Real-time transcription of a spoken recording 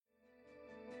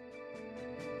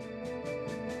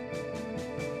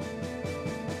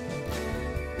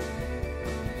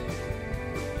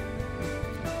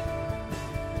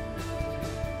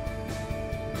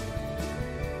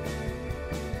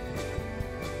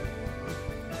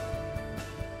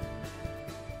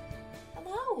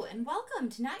and welcome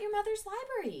to Not Your Mother's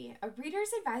Library, a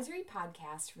reader's advisory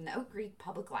podcast from the Oak Creek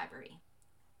Public Library.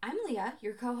 I'm Leah,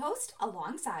 your co-host,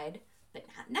 alongside, but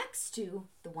not next to,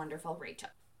 the wonderful Rachel.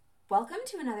 Welcome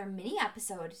to another mini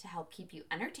episode to help keep you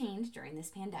entertained during this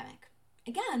pandemic.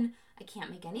 Again, I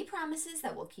can't make any promises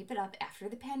that we'll keep it up after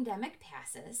the pandemic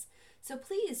passes, so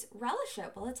please relish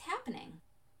it while it's happening.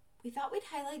 We thought we'd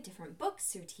highlight different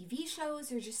books or TV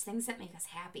shows or just things that make us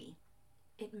happy.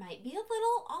 It might be a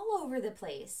little all over the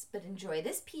place, but enjoy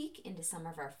this peek into some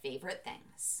of our favorite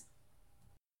things.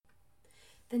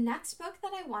 The next book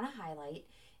that I want to highlight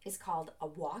is called A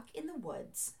Walk in the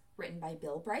Woods, written by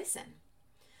Bill Bryson.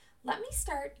 Let me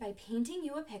start by painting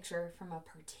you a picture from a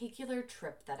particular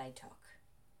trip that I took.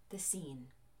 The scene: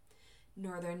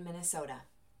 northern Minnesota,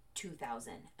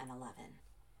 2011.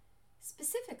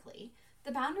 Specifically,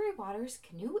 the Boundary Waters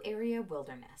Canoe Area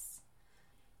Wilderness.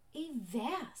 A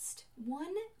vast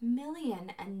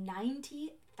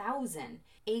 1,090,000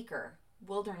 acre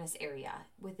wilderness area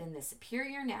within the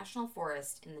Superior National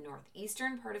Forest in the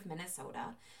northeastern part of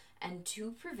Minnesota and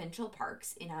 2 provincial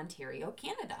parks in Ontario,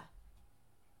 Canada.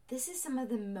 This is some of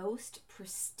the most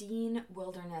pristine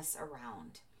wilderness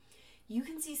around. You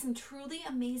can see some truly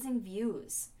amazing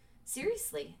views.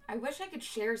 Seriously, I wish I could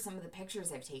share some of the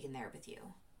pictures I've taken there with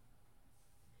you.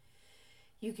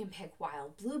 You can pick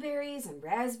wild blueberries and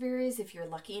raspberries if you're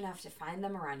lucky enough to find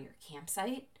them around your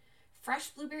campsite.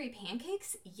 Fresh blueberry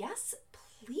pancakes? Yes,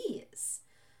 please.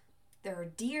 There are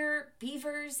deer,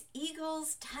 beavers,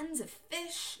 eagles, tons of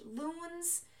fish,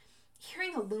 loons.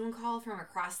 Hearing a loon call from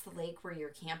across the lake where you're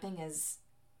camping is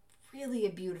really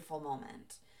a beautiful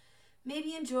moment.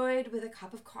 Maybe enjoyed with a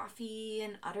cup of coffee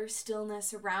and utter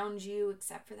stillness around you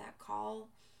except for that call.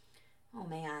 Oh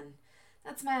man,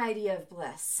 that's my idea of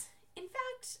bliss. In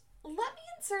fact, let me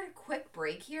insert a quick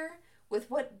break here with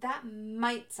what that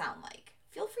might sound like.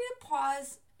 Feel free to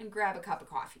pause and grab a cup of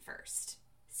coffee first,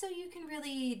 so you can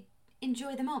really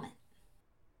enjoy the moment.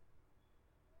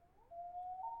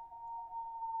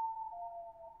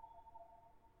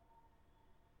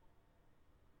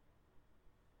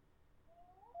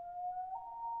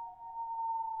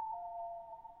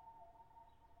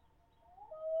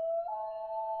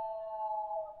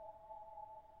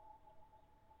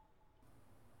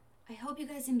 I hope you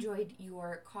guys enjoyed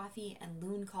your coffee and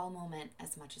loon call moment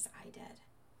as much as I did.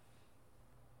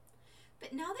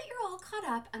 But now that you're all caught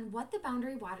up on what the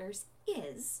Boundary Waters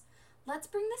is, let's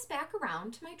bring this back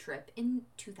around to my trip in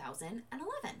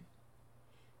 2011.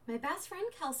 My best friend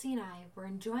Kelsey and I were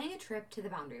enjoying a trip to the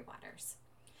Boundary Waters.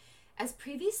 As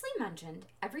previously mentioned,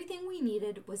 everything we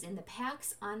needed was in the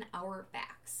packs on our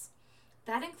backs.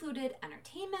 That included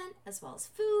entertainment, as well as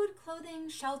food, clothing,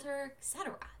 shelter,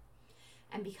 etc.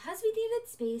 And because we needed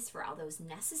space for all those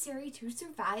necessary to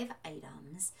survive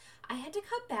items, I had to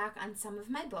cut back on some of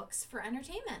my books for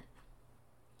entertainment.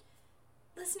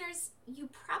 Listeners, you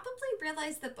probably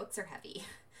realize that books are heavy.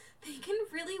 They can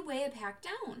really weigh a pack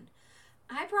down.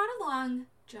 I brought along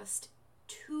just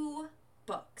 2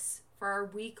 books for our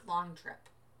week-long trip.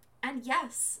 And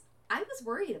yes, I was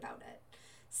worried about it.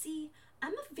 See,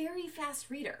 I'm a very fast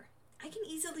reader. I can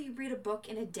easily read a book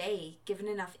in a day, given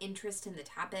enough interest in the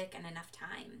topic and enough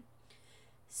time.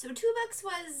 So 2 books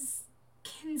was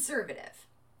conservative.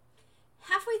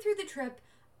 Halfway through the trip,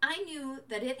 I knew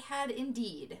that it had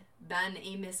indeed been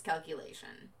a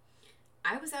miscalculation.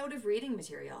 I was out of reading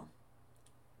material.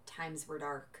 Times were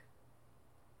dark.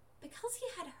 But Kelsey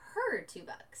had her 2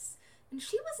 books, and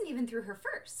she wasn't even through her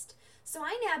first, so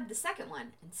I nabbed the second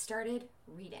one and started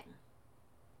reading.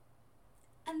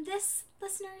 And this,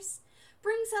 listeners,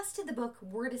 brings us to the book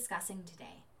we're discussing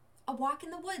today, A Walk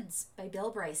in the Woods by Bill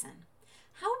Bryson.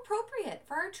 How appropriate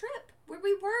for our trip, where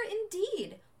we were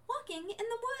indeed walking in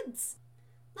the woods.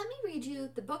 Let me read you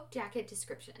the book jacket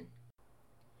description.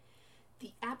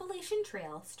 The Appalachian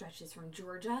Trail stretches from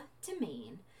Georgia to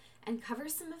Maine and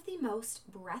covers some of the most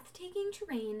breathtaking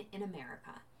terrain in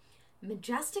America.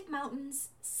 Majestic mountains,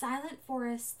 silent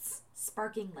forests,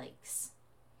 sparkling lakes.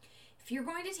 If you're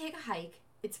going to take a hike,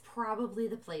 it's probably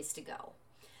the place to go.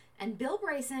 And Bill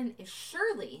Bryson is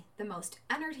surely the most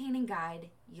entertaining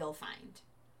guide you'll find.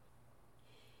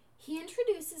 He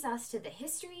introduces us to the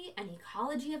history and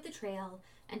ecology of the trail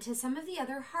and to some of the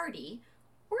other hardy,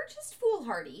 or just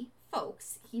foolhardy,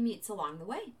 folks he meets along the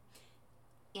way.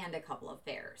 And a couple of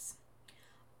bears.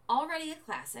 Already a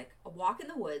classic, A Walk in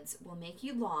the Woods will make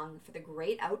you long for the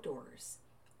great outdoors,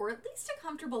 or at least a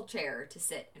comfortable chair to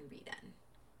sit and read in.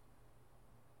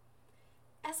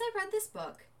 As I read this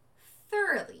book,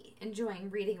 thoroughly enjoying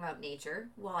reading about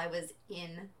nature while I was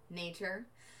in nature,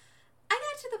 I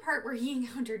got to the part where he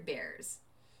encountered bears.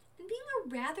 and being a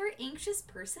rather anxious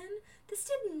person, this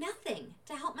did nothing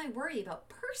to help my worry about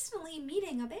personally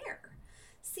meeting a bear.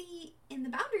 See, in the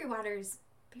Boundary Waters,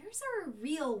 bears are a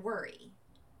real worry.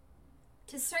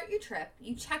 To start your trip,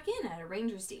 you check in at a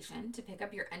ranger station to pick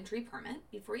up your entry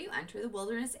permit before you enter the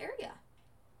wilderness area.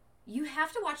 You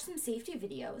have to watch some safety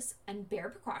videos, and bear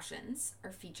precautions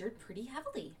are featured pretty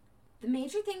heavily. The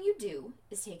major thing you do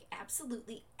is take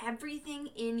absolutely everything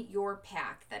in your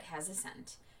pack that has a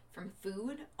scent, from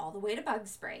food all the way to bug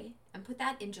spray, and put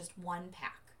that in just one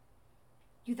pack.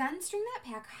 You then string that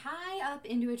pack high up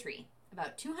into a tree,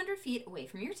 about 200 feet away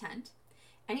from your tent,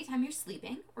 anytime you're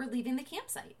sleeping or leaving the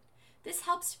campsite. This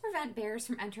helps to prevent bears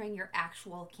from entering your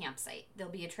actual campsite. They'll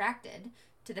be attracted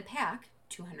to the pack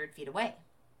 200 feet away.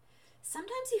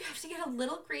 Sometimes you have to get a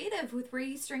little creative with where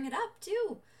you string it up,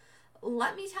 too.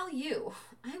 Let me tell you,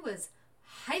 I was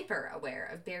hyper aware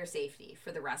of bear safety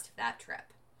for the rest of that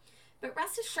trip. But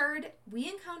rest assured, we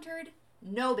encountered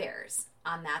no bears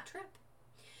on that trip.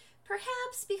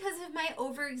 Perhaps because of my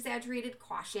over-exaggerated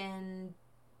caution,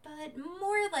 but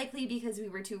more likely because we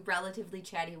were two relatively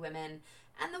chatty women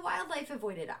and the wildlife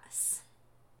avoided us.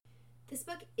 This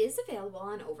book is available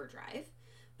on Overdrive,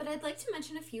 but I'd like to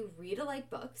mention a few read-alike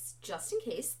books just in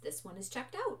case this one is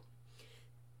checked out.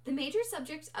 The major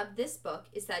subject of this book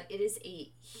is that it is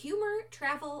a humor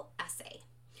travel essay.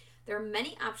 There are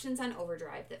many options on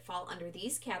Overdrive that fall under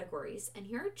these categories, and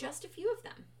here are just a few of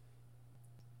them.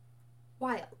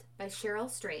 Wild by Cheryl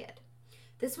Strayed.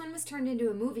 This one was turned into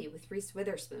a movie with Reese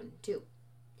Witherspoon, too.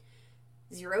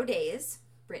 0 Days,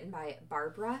 written by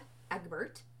Barbara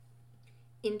Egbert.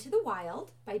 Into the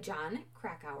Wild by John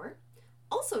Krakauer,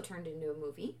 also turned into a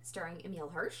movie starring Emile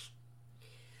Hirsch.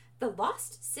 The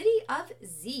Lost City of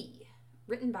Z,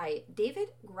 written by David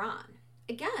Gran.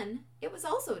 Again, it was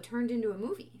also turned into a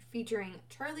movie featuring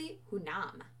Charlie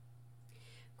Hunnam.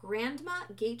 Grandma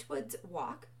Gatewood's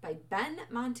Walk by Ben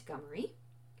Montgomery.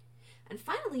 And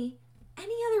finally,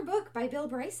 Any Other Book by Bill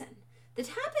Bryson. The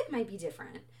topic might be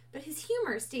different, but his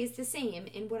humor stays the same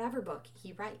in whatever book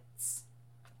he writes.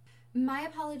 My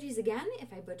apologies again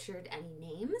if I butchered any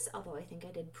names, although I think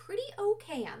I did pretty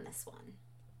okay on this one.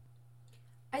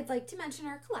 I'd like to mention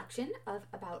our collection of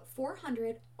about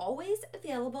 400 always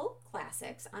available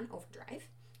classics on Overdrive,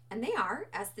 and they are,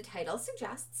 as the title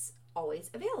suggests, always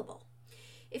available.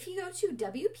 If you go to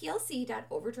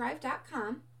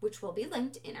wplc.overdrive.com, which will be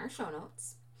linked in our show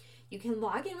notes, you can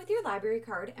log in with your library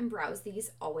card and browse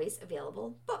these always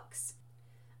available books.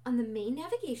 On the main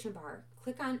navigation bar,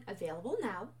 click on Available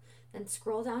Now, then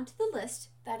scroll down to the list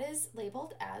that is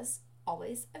labeled as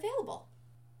Always Available.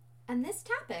 And this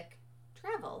topic,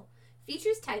 travel,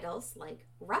 features titles like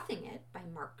Roughing It by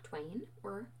Mark Twain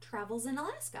or Travels in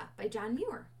Alaska by John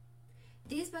Muir.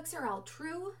 These books are all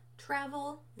true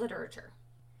travel literature.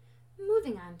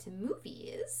 Moving on to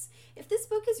movies, if this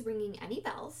book is ringing any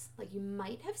bells, like you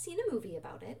might have seen a movie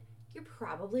about it, you're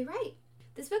probably right.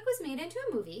 This book was made into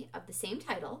a movie of the same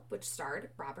title, which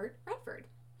starred Robert Redford.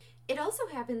 It also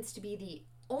happens to be the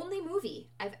only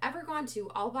movie I've ever gone to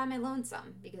all by my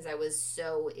lonesome because I was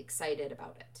so excited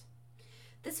about it.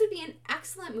 This would be an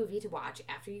excellent movie to watch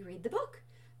after you read the book,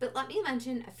 but let me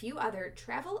mention a few other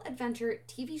travel adventure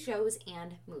TV shows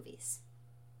and movies.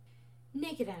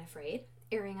 Naked and Afraid,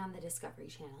 airing on the Discovery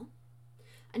Channel.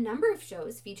 A number of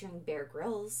shows featuring Bear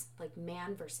Grylls, like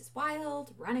Man vs.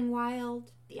 Wild, Running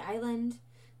Wild, The Island.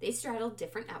 They straddled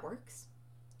different networks.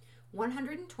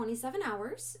 127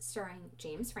 Hours, starring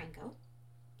James Franco.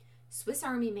 Swiss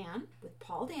Army Man with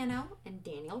Paul Dano and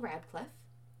Daniel Radcliffe.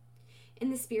 In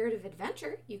the spirit of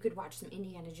adventure, you could watch some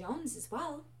Indiana Jones as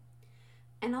well.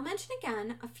 And I'll mention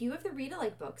again, a few of the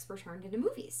read-alike books were turned into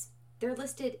movies. They're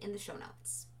listed in the show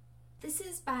notes. This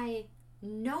is by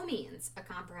no means a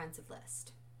comprehensive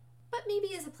list, but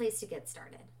maybe as a place to get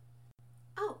started.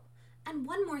 Oh, and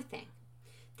one more thing.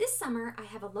 This summer, I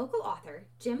have a local author,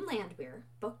 Jim Landwehr,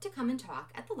 booked to come and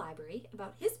talk at the library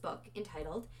about his book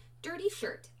entitled Dirty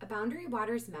Shirt, a Boundary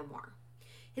Waters Memoir.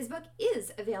 His book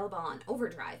is available on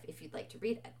Overdrive if you'd like to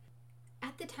read it.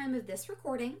 At the time of this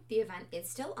recording, the event is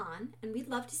still on, and we'd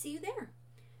love to see you there.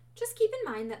 Just keep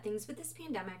in mind that things with this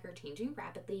pandemic are changing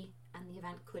rapidly, and the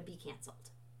event could be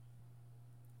canceled.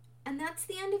 And that's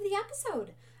the end of the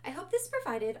episode. I hope this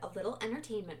provided a little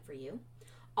entertainment for you.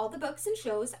 All the books and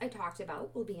shows I talked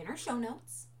about will be in our show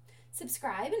notes.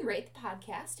 Subscribe and rate the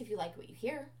podcast if you like what you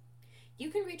hear. You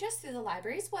can reach us through the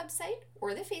library's website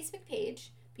or the Facebook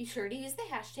page. Be sure to use the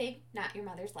hashtag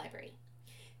 #NotYourMother'sLibrary.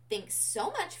 Thanks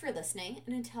so much for listening,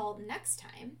 and until next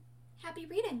time, happy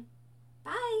reading.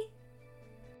 Bye!